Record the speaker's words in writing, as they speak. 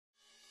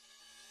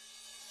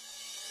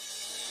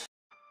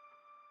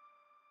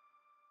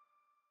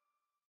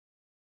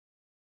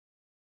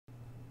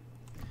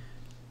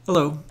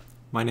Hello,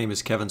 my name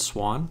is Kevin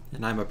Swan,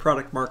 and I'm a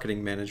product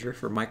marketing manager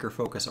for Micro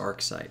Focus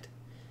ArcSight.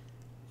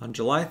 On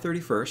July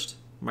 31st,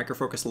 Micro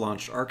Focus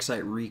launched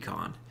ArcSight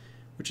Recon,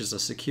 which is a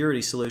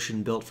security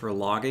solution built for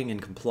logging and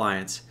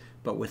compliance,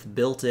 but with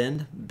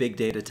built-in big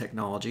data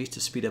technology to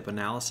speed up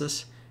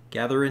analysis,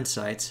 gather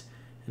insights,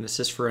 and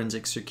assist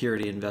forensic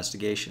security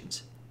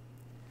investigations.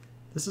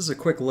 This is a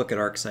quick look at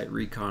ArcSight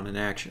Recon in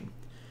action.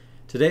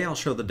 Today I'll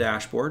show the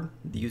dashboard,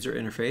 the user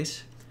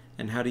interface,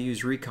 and how to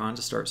use Recon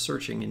to start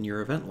searching in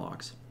your event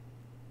logs.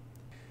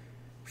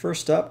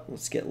 First up,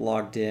 let's get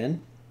logged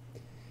in.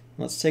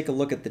 Let's take a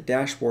look at the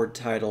dashboard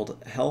titled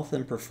Health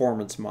and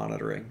Performance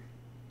Monitoring.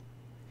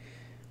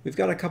 We've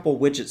got a couple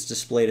widgets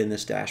displayed in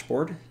this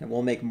dashboard, and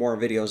we'll make more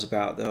videos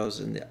about those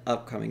in the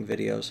upcoming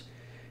videos.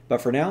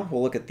 But for now,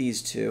 we'll look at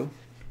these two.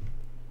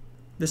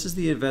 This is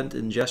the event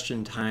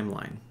ingestion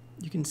timeline.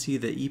 You can see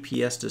the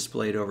EPS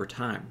displayed over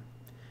time.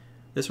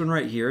 This one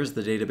right here is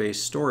the database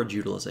storage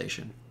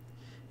utilization.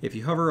 If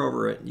you hover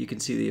over it, you can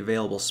see the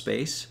available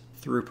space,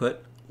 throughput,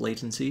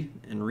 latency,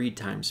 and read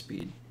time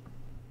speed.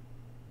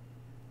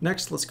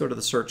 Next, let's go to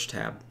the Search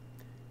tab.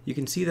 You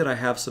can see that I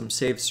have some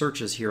saved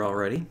searches here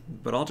already,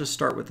 but I'll just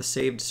start with the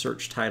saved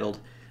search titled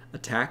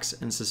Attacks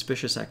and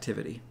Suspicious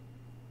Activity.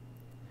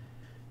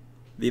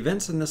 The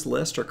events in this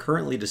list are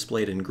currently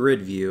displayed in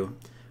grid view,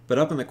 but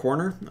up in the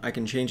corner, I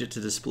can change it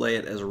to display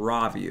it as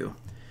raw view.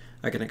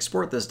 I can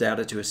export this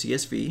data to a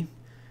CSV,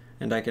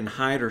 and I can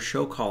hide or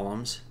show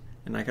columns,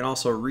 and I can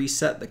also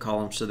reset the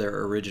columns to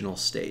their original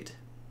state.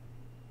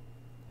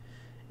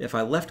 If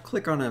I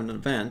left-click on an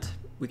event,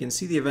 we can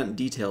see the event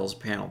details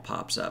panel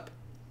pops up.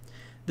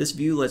 This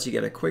view lets you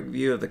get a quick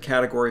view of the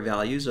category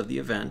values of the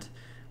event,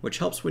 which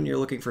helps when you're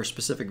looking for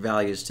specific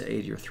values to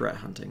aid your threat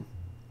hunting.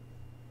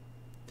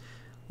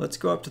 Let's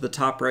go up to the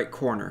top right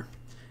corner.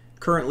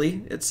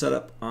 Currently, it's set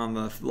up on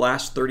the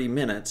last 30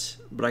 minutes,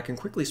 but I can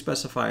quickly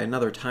specify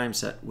another time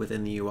set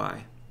within the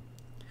UI.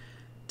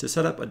 To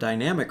set up a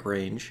dynamic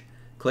range,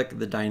 click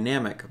the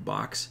Dynamic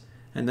box,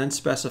 and then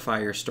specify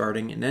your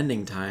starting and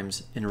ending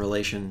times in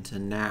relation to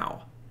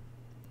now.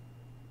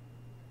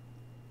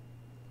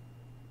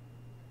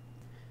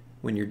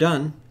 When you're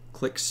done,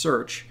 click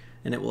Search,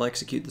 and it will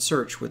execute the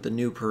search with the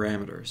new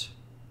parameters.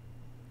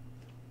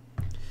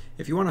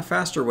 If you want a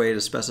faster way to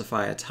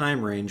specify a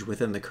time range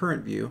within the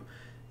current view,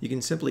 you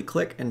can simply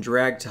click and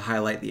drag to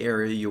highlight the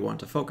area you want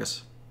to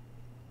focus.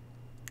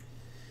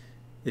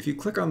 If you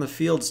click on the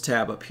Fields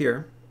tab up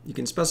here, you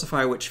can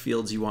specify which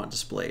fields you want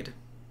displayed.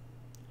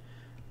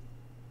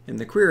 In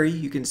the query,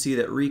 you can see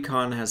that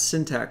Recon has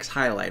syntax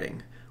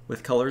highlighting,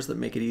 with colors that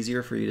make it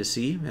easier for you to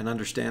see and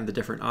understand the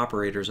different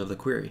operators of the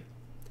query.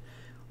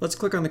 Let's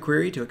click on the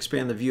query to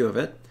expand the view of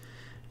it.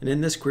 And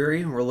in this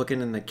query, we're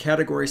looking in the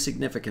Category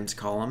Significance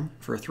column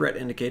for threat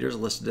indicators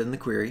listed in the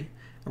query,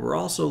 and we're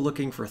also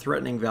looking for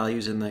threatening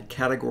values in the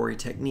Category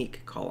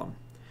Technique column.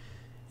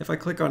 If I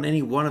click on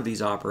any one of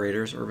these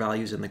operators or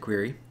values in the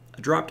query,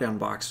 a drop-down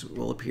box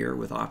will appear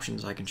with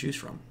options I can choose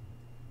from.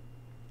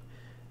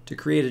 To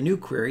create a new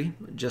query,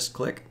 just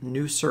click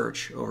New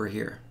Search over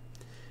here.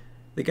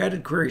 The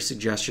guided query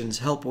suggestions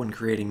help when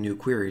creating new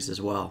queries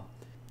as well.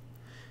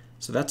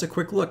 So that's a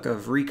quick look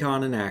of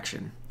Recon in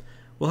action.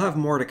 We'll have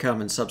more to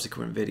come in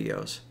subsequent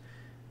videos.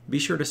 Be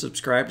sure to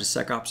subscribe to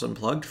SecOps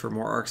Unplugged for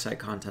more ArcSight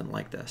content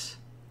like this.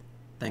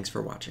 Thanks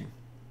for watching.